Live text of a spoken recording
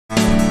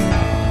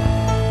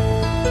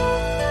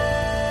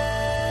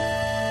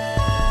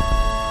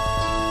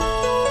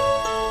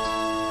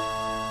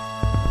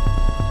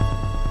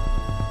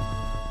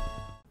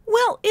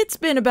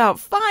been about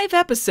 5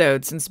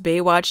 episodes since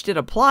Baywatch did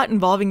a plot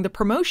involving the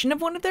promotion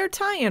of one of their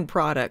tie-in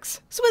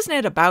products. So isn't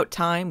it about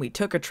time we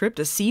took a trip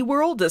to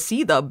SeaWorld to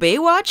see the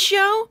Baywatch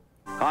show?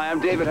 Hi, I'm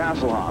David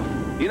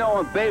Hasselhoff. You know,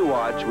 on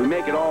Baywatch, we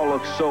make it all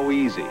look so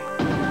easy.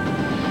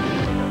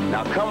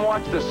 Now come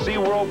watch the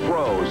SeaWorld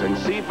pros and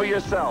see for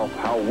yourself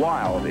how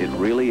wild it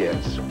really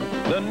is.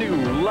 The new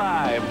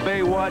live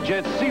Baywatch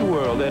at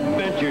SeaWorld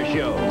adventure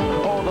show.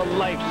 All the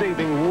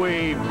life-saving,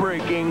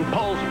 wave-breaking,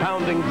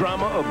 pulse-pounding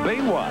drama of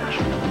Baywatch.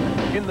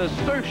 In the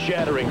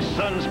surf-shattering,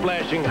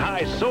 sun-splashing,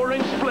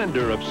 high-soaring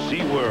splendor of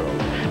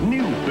SeaWorld.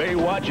 New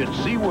Baywatch at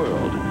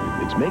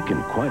SeaWorld. It's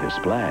making quite a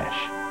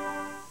splash.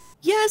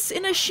 Yes,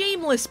 in a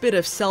shameless bit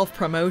of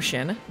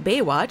self-promotion,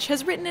 Baywatch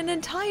has written an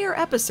entire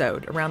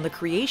episode around the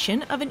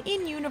creation of an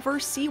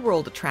in-universe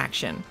SeaWorld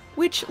attraction,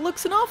 which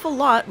looks an awful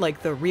lot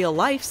like the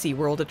real-life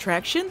SeaWorld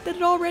attraction that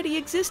had already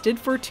existed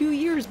for 2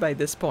 years by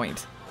this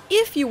point.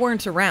 If you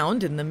weren't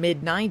around in the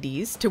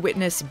mid-90s to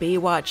witness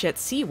Baywatch at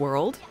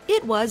SeaWorld,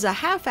 it was a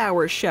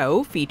half-hour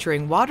show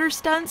featuring water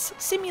stunts,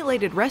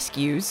 simulated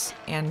rescues,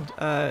 and,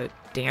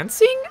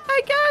 dancing,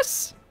 I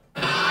guess?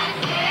 5,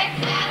 6,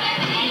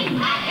 7,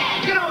 8,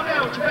 Get on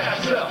down with your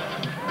bad self.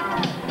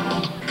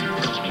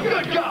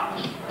 Good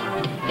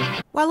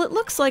God. While it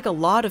looks like a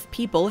lot of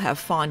people have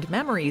fond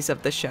memories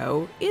of the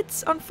show,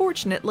 it's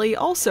unfortunately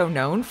also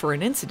known for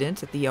an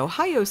incident at the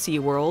Ohio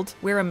SeaWorld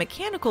where a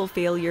mechanical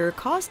failure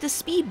caused a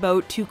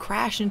speedboat to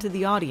crash into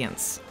the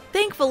audience.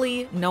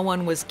 Thankfully, no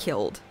one was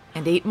killed.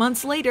 And 8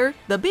 months later,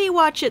 the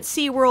Baywatch at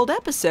SeaWorld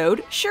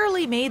episode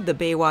surely made the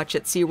Baywatch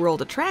at SeaWorld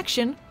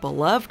attraction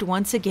beloved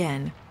once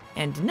again.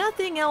 And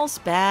nothing else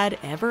bad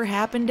ever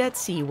happened at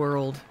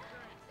SeaWorld.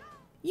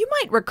 You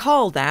might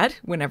recall that,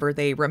 whenever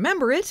they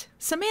remember it,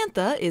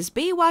 Samantha is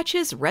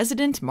Baywatch's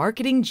resident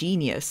marketing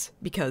genius,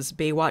 because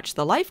Baywatch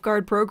the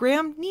Lifeguard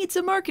program needs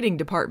a marketing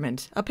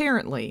department,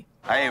 apparently.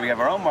 Hey, we have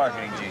our own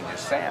marketing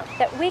genius, Sam.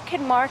 That we could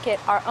market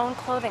our own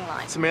clothing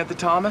line. Samantha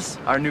Thomas,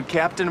 our new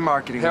captain of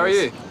marketing. How are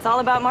you? It's all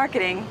about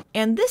marketing.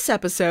 And this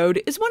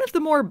episode is one of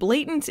the more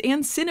blatant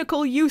and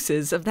cynical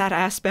uses of that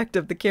aspect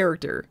of the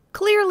character,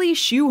 clearly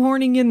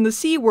shoehorning in the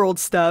SeaWorld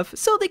stuff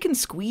so they can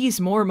squeeze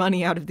more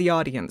money out of the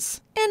audience.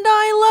 And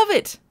I love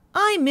it!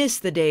 I miss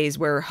the days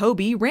where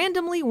Hobie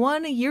randomly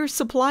won a year's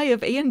supply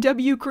of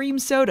A&W cream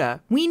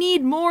soda. We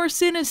need more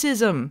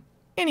cynicism.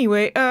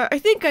 Anyway, I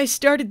think I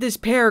started this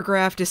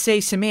paragraph to say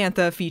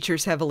Samantha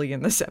features heavily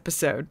in this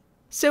episode.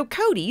 So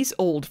Cody's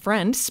old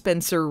friend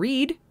Spencer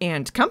Reed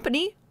and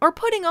company are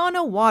putting on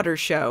a water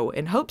show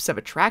in hopes of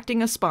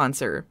attracting a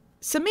sponsor.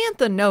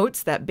 Samantha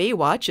notes that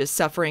Baywatch is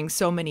suffering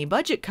so many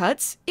budget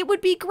cuts, it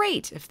would be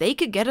great if they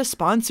could get a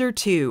sponsor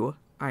too.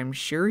 I'm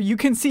sure you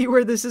can see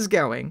where this is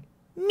going.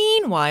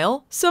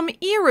 Meanwhile, some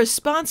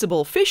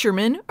irresponsible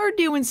fishermen are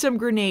doing some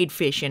grenade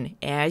fishing,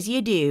 as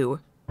you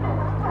do.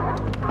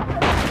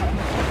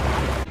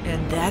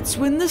 And that's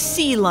when the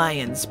sea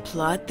lions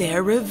plot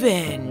their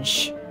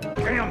revenge.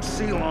 Damn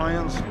sea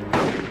lions.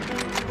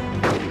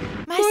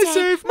 My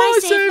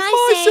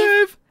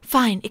save!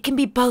 Fine, it can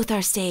be both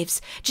our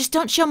saves. Just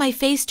don't show my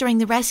face during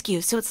the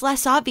rescue so it's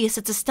less obvious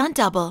it's a stunt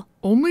double.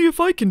 Only if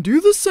I can do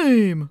the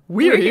same.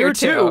 We're here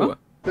too.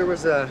 There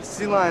was a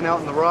sea lion out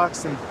in the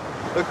rocks and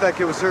looked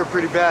like it was hurt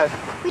pretty bad.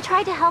 We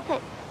tried to help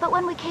it, but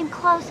when we came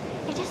close,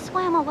 it just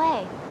swam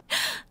away.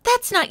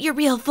 That's not your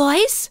real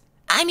voice.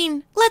 I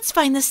mean, let's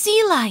find the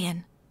sea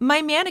lion.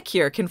 My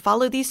manicure can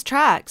follow these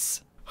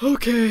tracks.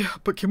 Okay,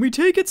 but can we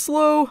take it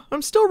slow?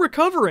 I'm still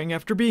recovering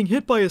after being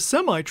hit by a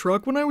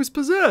semi-truck when I was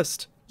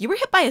possessed. You were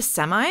hit by a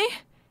semi?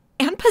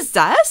 And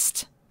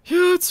possessed?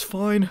 Yeah, it's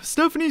fine.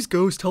 Stephanie's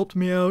ghost helped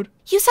me out.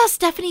 You saw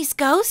Stephanie's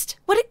ghost?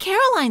 What did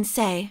Caroline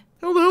say?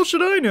 How the hell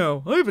should I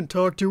know? I haven't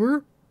talked to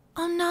her.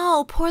 Oh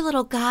no, poor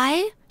little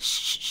guy.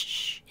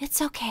 Shh,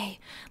 it's okay.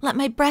 Let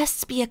my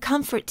breasts be a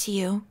comfort to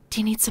you.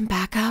 Do you need some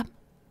backup?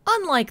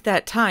 Unlike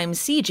that time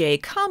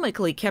CJ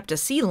comically kept a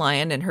sea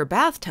lion in her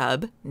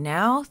bathtub,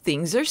 now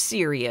things are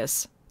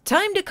serious.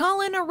 Time to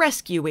call in a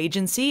rescue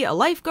agency a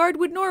lifeguard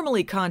would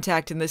normally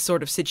contact in this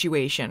sort of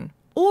situation.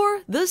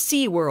 Or the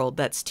SeaWorld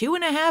that's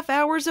 2.5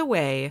 hours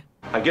away.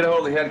 I get a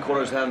hold of the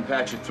headquarters, have them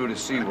patch you through to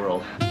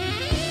SeaWorld.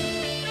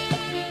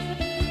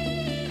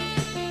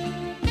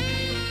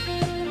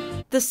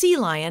 The sea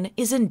lion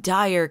is in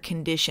dire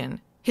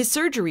condition. His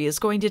surgery is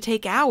going to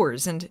take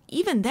hours, and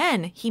even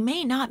then, he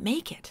may not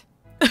make it.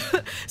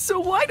 So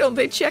why don't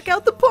they check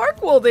out the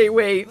park while they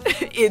wait?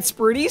 It's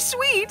pretty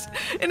sweet,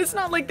 and it's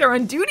not like they're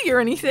on duty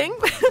or anything.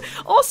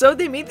 Also,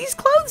 they made these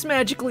clothes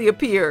magically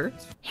appear.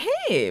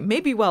 Hey,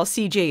 maybe while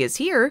CJ is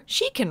here,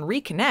 she can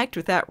reconnect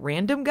with that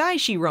random guy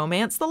she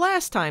romanced the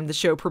last time the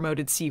show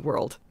promoted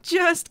SeaWorld.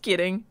 Just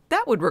kidding.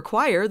 That would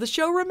require the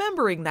show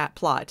remembering that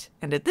plot,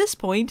 and at this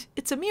point,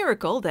 it's a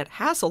miracle that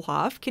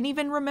Hasselhoff can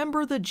even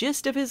remember the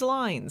gist of his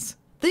lines.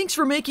 Thanks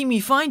for making me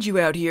find you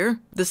out here.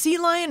 The sea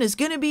lion is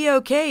gonna be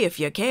okay if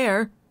you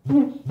care.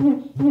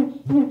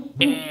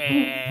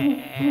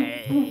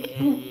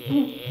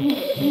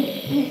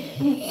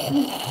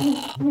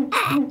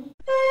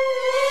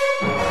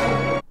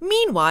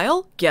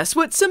 Meanwhile, guess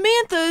what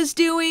Samantha is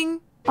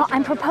doing? Well,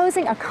 I'm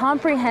proposing a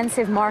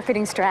comprehensive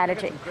marketing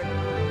strategy.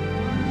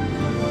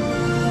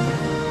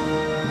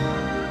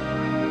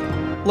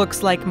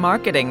 Looks like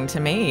marketing to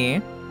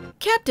me.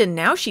 Captain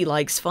Now She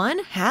Likes Fun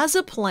has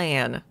a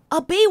plan.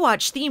 A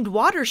Baywatch-themed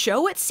water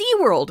show at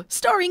SeaWorld,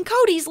 starring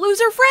Cody's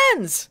loser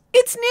friends.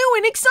 It's new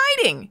and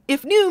exciting.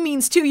 If new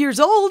means 2 years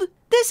old,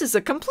 this is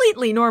a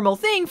completely normal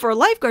thing for a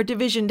lifeguard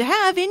division to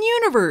have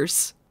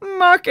in-universe.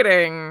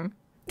 Marketing.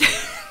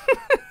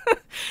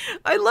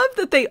 I love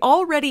that they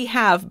already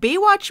have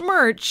Baywatch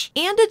merch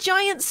and a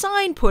giant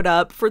sign put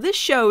up for this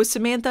show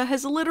Samantha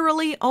has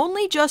literally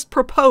only just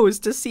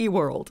proposed to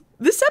SeaWorld.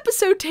 This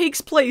episode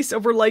takes place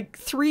over like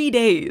 3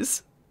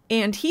 days.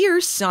 And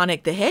here's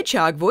Sonic the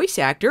Hedgehog voice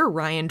actor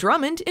Ryan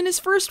Drummond in his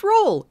first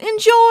role.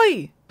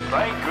 Enjoy!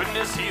 Thank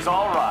goodness he's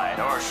alright,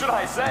 or should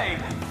I say,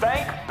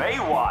 thank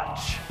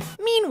Baywatch.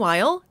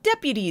 Meanwhile,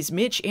 deputies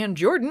Mitch and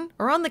Jordan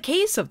are on the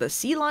case of the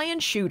sea lion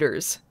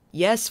shooters.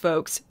 Yes,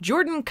 folks,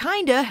 Jordan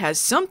kinda has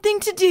something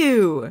to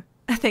do.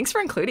 Thanks for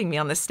including me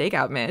on this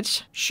stakeout,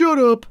 Mitch. Shut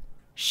up.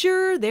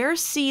 Sure, they're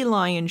sea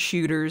lion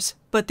shooters,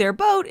 but their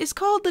boat is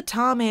called the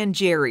Tom and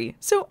Jerry,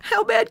 so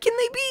how bad can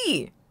they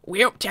be?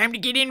 Well, time to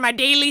get in my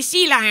daily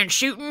sea lion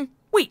shooting.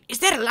 Wait, is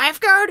that a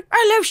lifeguard?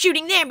 I love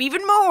shooting them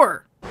even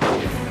more.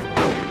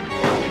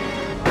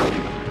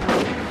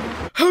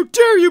 How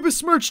dare you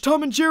besmirch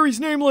Tom and Jerry's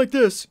name like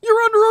this?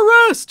 You're under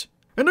arrest!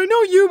 And I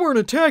know you weren't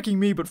attacking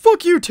me, but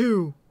fuck you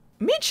too.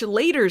 Mitch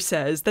later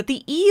says that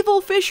the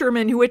evil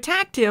fisherman who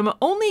attacked him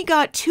only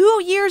got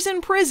 2 years in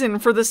prison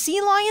for the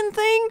sea lion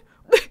thing.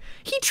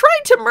 He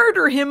tried to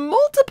murder him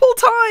multiple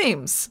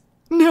times.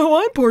 Now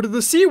I'm part of the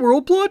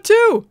SeaWorld plot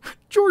too.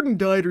 Jordan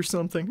died or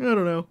something, I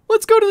don't know.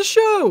 Let's go to the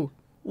show.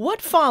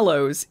 What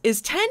follows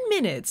is 10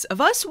 minutes of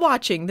us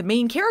watching the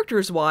main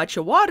characters watch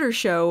a water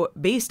show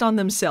based on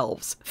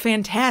themselves.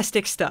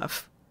 Fantastic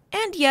stuff.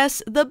 And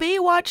yes, the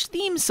Baywatch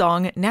theme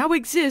song now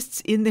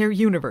exists in their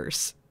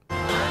universe.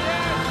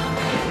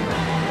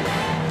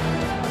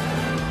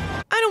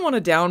 I don't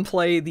want to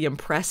downplay the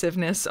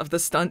impressiveness of the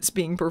stunts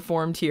being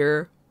performed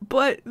here,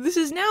 but this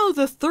is now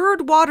the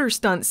third water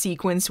stunt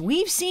sequence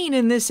we've seen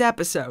in this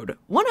episode,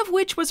 one of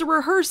which was a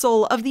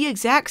rehearsal of the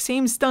exact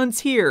same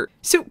stunts here.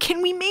 So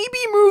can we maybe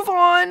move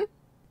on?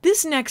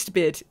 This next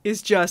bit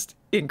is just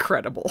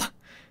incredible.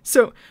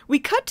 So we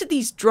cut to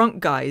these drunk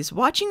guys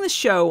watching the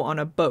show on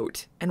a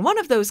boat, and one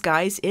of those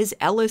guys is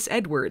Ellis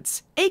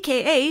Edwards,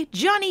 aka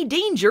Johnny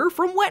Danger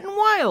from Wet n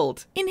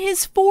Wild, in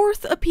his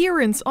 4th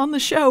appearance on the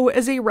show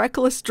as a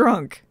reckless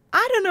drunk.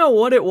 I don't know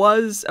what it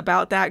was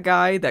about that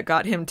guy that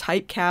got him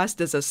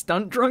typecast as a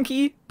stunt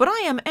drunkie, but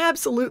I am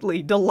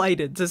absolutely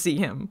delighted to see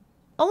him.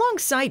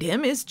 Alongside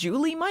him is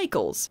Julie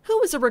Michaels,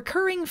 who is a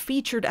recurring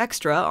featured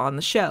extra on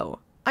the show.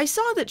 I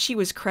saw that she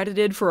was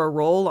credited for a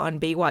role on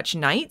Baywatch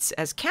Nights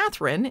as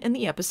Catherine in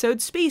the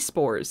episode Space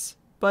Spores,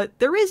 but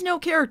there is no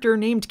character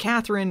named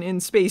Catherine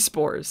in Space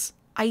Spores.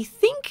 I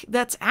think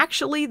that's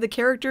actually the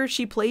character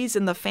she plays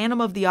in the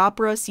Phantom of the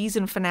Opera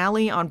season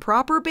finale on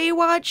proper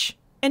Baywatch.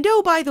 And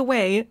oh, by the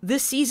way,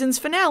 this season's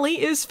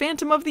finale is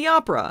Phantom of the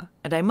Opera,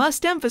 and I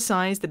must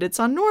emphasize that it's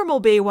on normal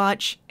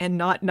Baywatch and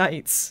not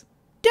Nights.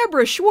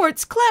 Deborah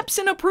Schwartz claps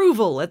in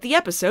approval at the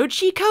episode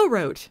she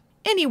co-wrote.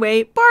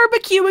 Anyway,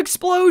 barbecue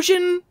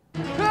explosion!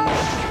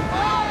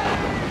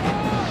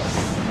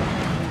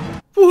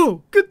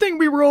 Whoa, good thing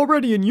we were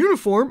already in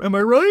uniform, am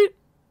I right?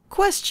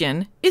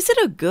 Question, is it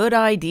a good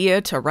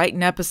idea to write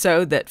an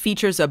episode that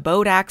features a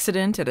boat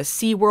accident at a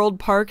SeaWorld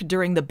park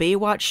during the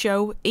Baywatch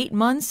show 8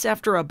 months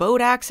after a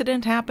boat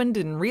accident happened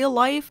in real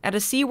life at a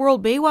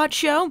SeaWorld Baywatch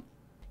show?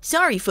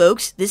 Sorry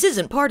folks, this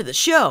isn't part of the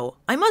show.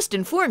 I must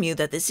inform you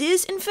that this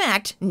is, in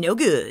fact, no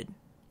good.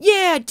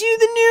 Yeah, do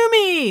the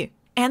Newman!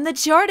 And the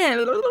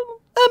Jordan.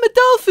 I'm a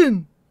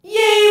dolphin!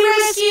 Yay,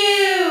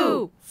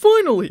 rescue!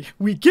 Finally,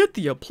 we get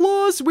the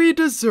applause we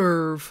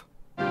deserve.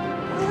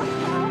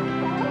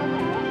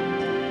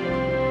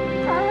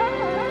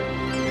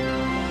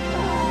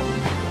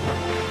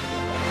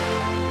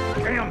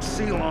 Damn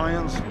sea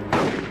lions.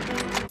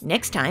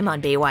 Next time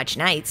on Baywatch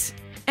Nights.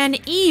 An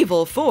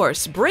evil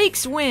force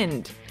breaks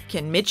wind.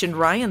 Can Mitch and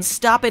Ryan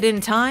stop it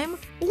in time?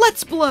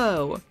 Let's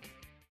blow!